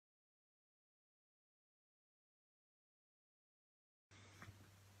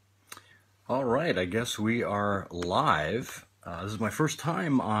All right, I guess we are live. This is my first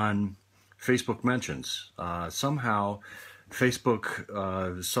time on Facebook Mentions. Somehow,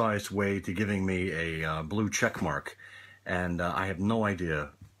 Facebook saw its way to giving me a blue check mark, and I have no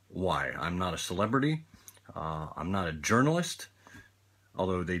idea why. I'm not a celebrity. I'm not a journalist,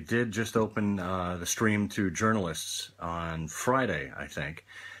 although they did just open the stream to journalists on Friday, I think.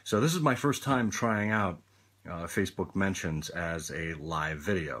 So this is my first time trying out Facebook Mentions as a live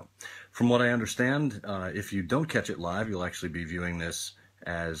video. From what I understand, if you don't catch it live, you'll actually be viewing this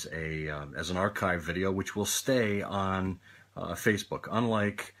as an archive video, which will stay on Facebook,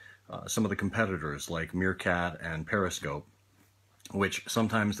 unlike some of the competitors like Meerkat and Periscope, which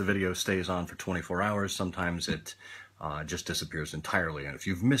sometimes the video stays on for 24 hours, sometimes it just disappears entirely. And if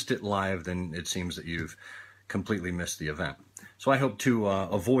you've missed it live, then it seems that you've completely missed the event. So I hope to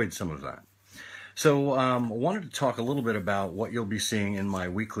avoid some of that. So I wanted to talk a little bit about what you'll be seeing in my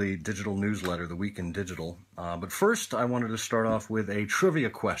weekly digital newsletter, The Week in Digital. But first, I wanted to start off with a trivia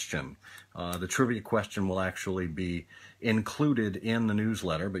question. The trivia question will actually be included in the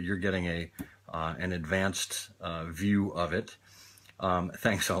newsletter, but you're getting an advanced view of it.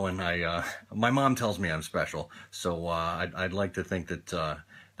 Thanks, Owen. My mom tells me I'm special, so I'd like to think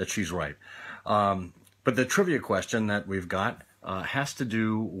that she's right. But the trivia question that we've got has to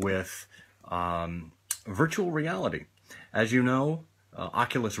do with virtual reality. As you know,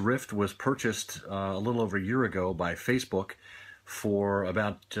 Oculus Rift was purchased a little over a year ago by Facebook for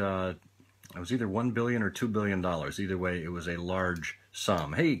about, it was either $1 billion or $2 billion. Either way, it was a large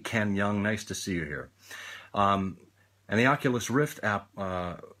sum. Hey, Ken Young, nice to see you here. And the Oculus Rift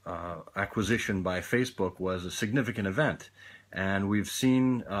acquisition by Facebook was a significant event. And we've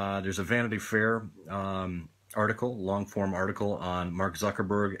seen, there's a Vanity Fair article, long-form article on Mark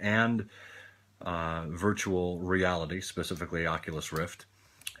Zuckerberg and virtual reality, specifically Oculus Rift.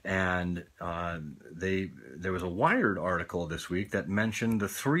 And there was a Wired article this week that mentioned the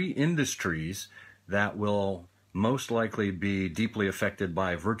 3 industries that will most likely be deeply affected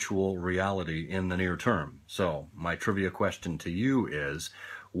by virtual reality in the near term. So my trivia question to you is,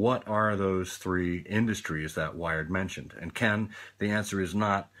 what are those 3 industries that Wired mentioned? And Ken, the answer is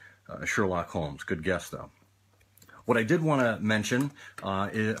not Sherlock Holmes. Good guess, though. What I did want to mention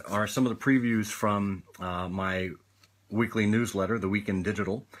are some of the previews from my weekly newsletter, The Week in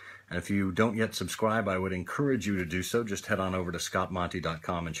Digital. And if you don't yet subscribe, I would encourage you to do so. Just head on over to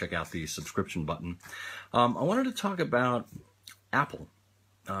scottmonty.com and check out the subscription button. I wanted to talk about Apple.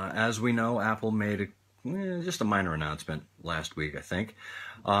 As we know, Apple made just a minor announcement last week, I think.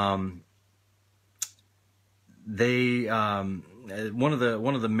 One of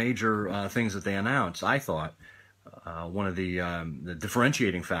the major things that they announced, I thought, one of the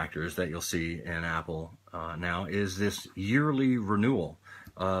differentiating factors that you'll see in Apple now is this yearly renewal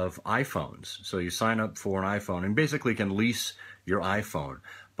of iPhones. So you sign up for an iPhone and basically can lease your iPhone,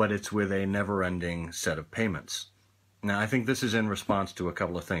 but it's with a never-ending set of payments. Now, I think this is in response to a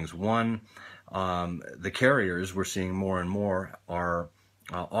couple of things. One, the carriers we're seeing more and more are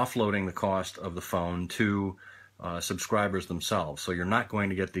offloading the cost of the phone to subscribers themselves. So you're not going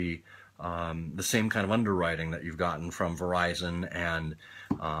to get the same kind of underwriting that you've gotten from Verizon and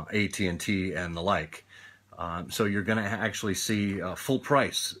AT&T and the like. So you're going to actually see full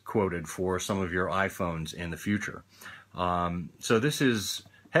price quoted for some of your iPhones in the future. So this is,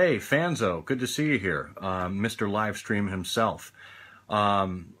 hey, Fanzo, good to see you here, Mr. Livestream himself.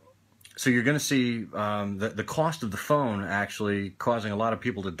 So you're going to see the cost of the phone actually causing a lot of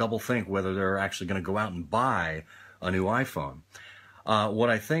people to double think whether they're actually going to go out and buy a new iPhone. What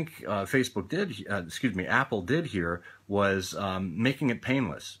I think Apple did here was making it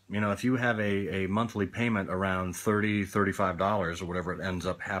painless. You know, if you have a monthly payment around $30, $35 or whatever it ends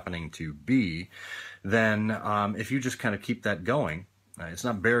up happening to be, then if you just kind of keep that going, it's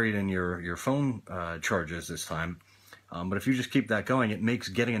not buried in your phone charges this time, but if you just keep that going, it makes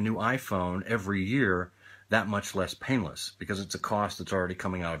getting a new iPhone every year that much less painless because it's a cost that's already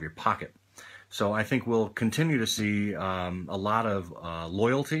coming out of your pocket. So I think we'll continue to see a lot of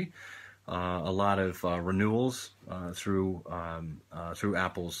loyalty, a lot of renewals through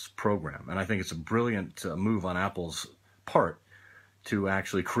Apple's program. And I think it's a brilliant move on Apple's part to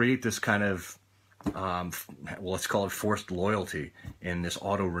actually create this kind of, well, let's call it forced loyalty in this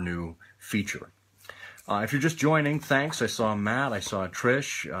auto-renew feature. If you're just joining, thanks. I saw Matt, I saw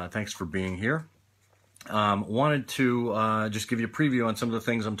Trish. Thanks for being here. Wanted to just give you a preview on some of the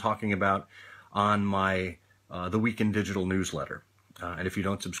things I'm talking about on my The Week in Digital newsletter. And if you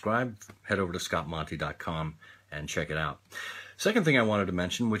don't subscribe, head over to scottmonty.com and check it out. Second thing I wanted to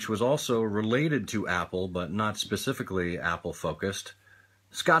mention, which was also related to Apple, but not specifically Apple-focused,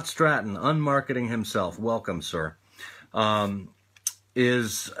 Scott Stratton, unmarketing himself, welcome, sir,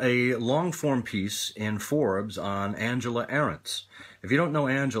 is a long-form piece in Forbes on Angela Ahrendts. If you don't know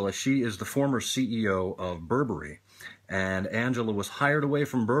Angela, she is the former CEO of Burberry. And Angela was hired away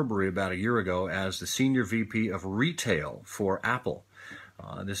from Burberry about a year ago as the Senior VP of Retail for Apple.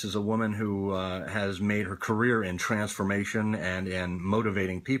 This is a woman who has made her career in transformation and in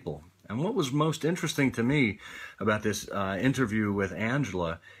motivating people. And what was most interesting to me about this interview with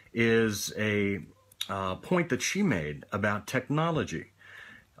Angela is a point that she made about technology.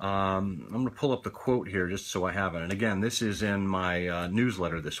 I'm going to pull up the quote here just so I have it. And again, this is in my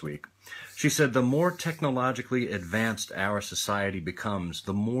newsletter this week. She said, "The more technologically advanced our society becomes,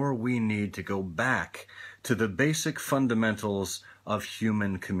 the more we need to go back to the basic fundamentals of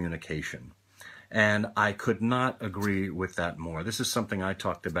human communication." And I could not agree with that more. This is something I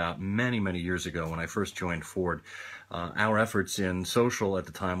talked about many, many years ago when I first joined Ford. Our efforts in social at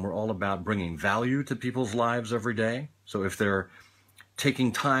the time were all about bringing value to people's lives every day. So if they're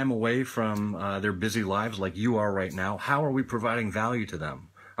taking time away from their busy lives like you are right now, how are we providing value to them?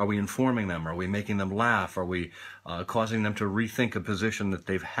 Are we informing them? Are we making them laugh? Are we causing them to rethink a position that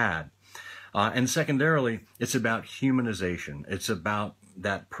they've had? And secondarily, it's about humanization. It's about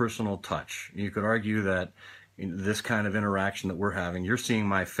that personal touch. You could argue that this kind of interaction that we're having, you're seeing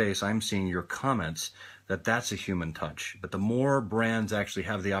my face, I'm seeing your comments, that's a human touch. But the more brands actually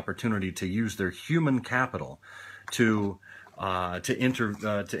have the opportunity to use their human capital to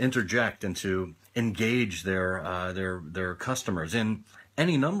interject and to engage their customers in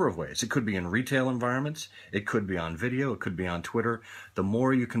any number of ways. It could be in retail environments, it could be on video, it could be on Twitter. The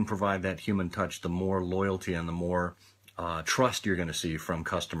more you can provide that human touch, the more loyalty and the more trust you're going to see from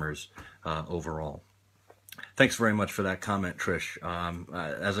customers overall. Thanks very much for that comment, Trish.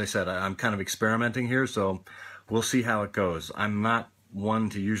 As I said, I'm kind of experimenting here, so we'll see how it goes. I'm not one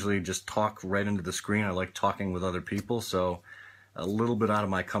to usually just talk right into the screen. I like talking with other people, so a little bit out of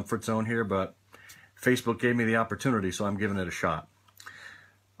my comfort zone here, but Facebook gave me the opportunity, so I'm giving it a shot.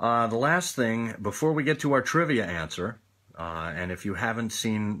 The last thing, before we get to our trivia answer, and if you haven't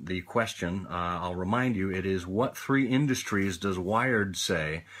seen the question, I'll remind you, it is, what three industries does Wired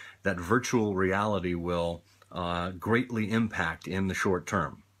say that virtual reality will greatly impact in the short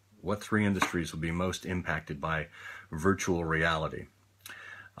term? What three industries will be most impacted by virtual reality?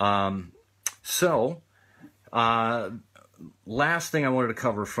 Last thing I wanted to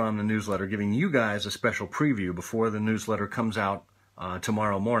cover from the newsletter, giving you guys a special preview before the newsletter comes out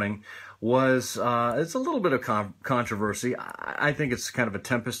tomorrow morning, was it's a little bit of controversy. I think it's kind of a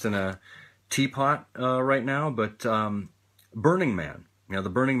tempest in a teapot right now, but Burning Man, the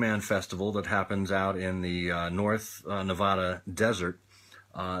Burning Man festival that happens out in the North Nevada desert,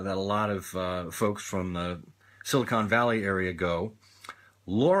 that a lot of folks from the Silicon Valley area go.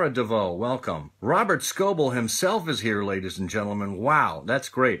 Laura DeVoe, welcome. Robert Scoble himself is here, ladies and gentlemen. Wow, that's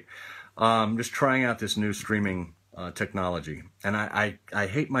great. Just trying out this new streaming technology. And I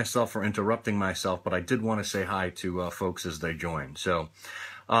hate myself for interrupting myself, but I did want to say hi to folks as they join. So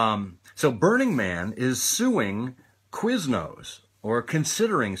Burning Man is suing Quiznos, or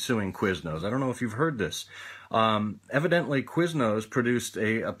considering suing Quiznos. I don't know if you've heard this. Evidently, Quiznos produced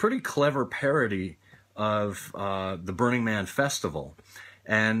a pretty clever parody of the Burning Man festival.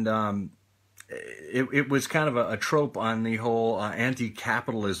 And it was kind of a trope on the whole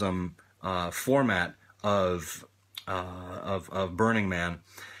anti-capitalism format of Burning Man.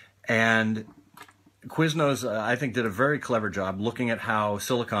 And Quiznos, I think, did a very clever job looking at how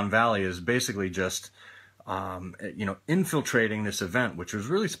Silicon Valley is basically just infiltrating this event, which was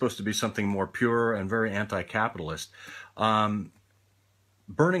really supposed to be something more pure and very anti-capitalist.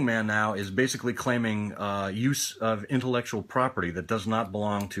 Burning Man now is basically claiming use of intellectual property that does not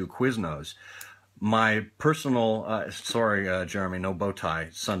belong to Quiznos. My personal, sorry, Jeremy, no bow tie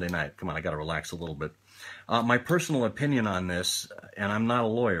Sunday night. Come on, I got to relax a little bit. My personal opinion on this, and I'm not a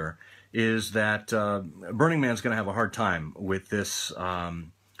lawyer, is that Burning Man's going to have a hard time with this. They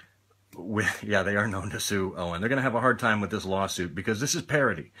are known to sue Owen. They're going to have a hard time with this lawsuit because this is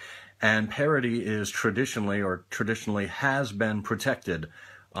parody. And parody is traditionally has been protected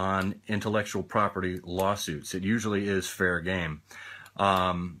on intellectual property lawsuits. It usually is fair game.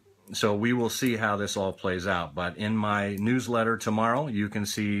 So we will see how this all plays out. But in my newsletter tomorrow, you can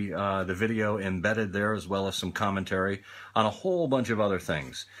see the video embedded there, as well as some commentary on a whole bunch of other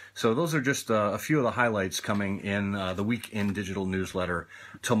things. So those are just a few of the highlights coming in the Week in Digital newsletter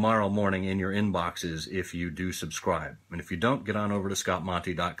tomorrow morning in your inboxes if you do subscribe. And if you don't, get on over to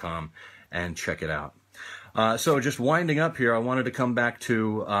scottmonty.com and check it out. So just winding up here, I wanted to come back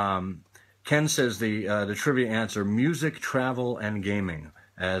to Ken says the trivia answer: music, travel, and gaming.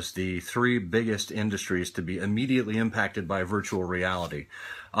 as the three biggest industries to be immediately impacted by virtual reality.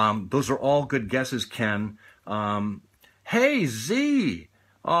 Those are all good guesses, Ken. Hey, Z!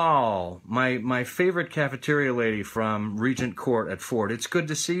 Oh, my favorite cafeteria lady from Regent Court at Ford. It's good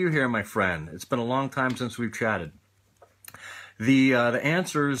to see you here, my friend. It's been a long time since we've chatted. The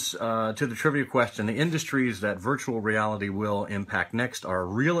answers to the trivia question, the industries that virtual reality will impact next are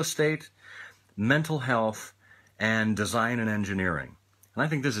real estate, mental health, and design and engineering. And I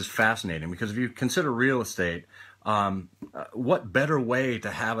think this is fascinating because if you consider real estate, what better way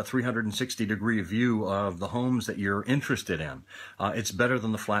to have a 360-degree view of the homes that you're interested in? It's better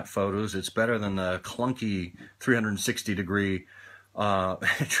than the flat photos. It's better than the clunky 360-degree.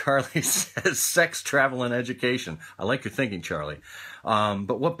 Charlie says sex, travel, and education. I like your thinking, Charlie.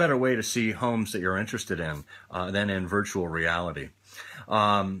 But what better way to see homes that you're interested in than in virtual reality?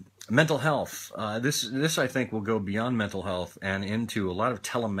 Mental health. This I think will go beyond mental health and into a lot of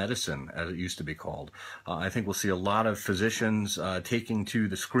telemedicine, as it used to be called. I think we'll see a lot of physicians taking to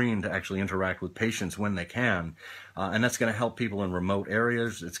the screen to actually interact with patients when they can. And that's going to help people in remote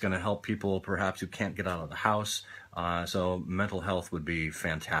areas. It's going to help people perhaps who can't get out of the house. So mental health would be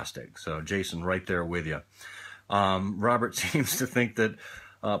fantastic. So Jason, right there with you. Robert seems to think that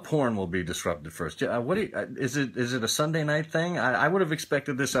porn will be disrupted first. Is it a Sunday night thing? I would have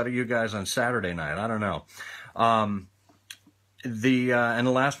expected this out of you guys on Saturday night. I don't know. And the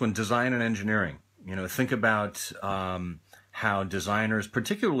last one, design and engineering. Think about how designers,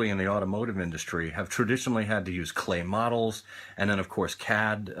 particularly in the automotive industry, have traditionally had to use clay models, and then of course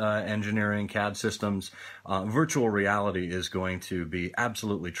CAD engineering, CAD systems. Virtual reality is going to be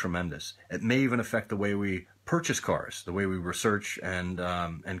absolutely tremendous. It may even affect the way we purchase cars, the way we research and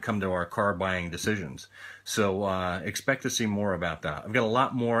come to our car buying decisions. So expect to see more about that. I've got a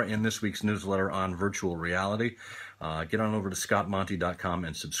lot more in this week's newsletter on virtual reality. Get on over to scottmonty.com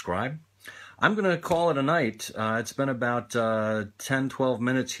and subscribe. I'm going to call it a night. It's been about 10, 12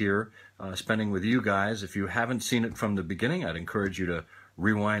 minutes here spending with you guys. If you haven't seen it from the beginning, I'd encourage you to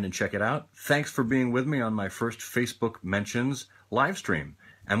rewind and check it out. Thanks for being with me on my first Facebook Mentions live stream,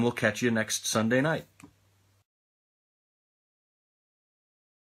 and we'll catch you next Sunday night.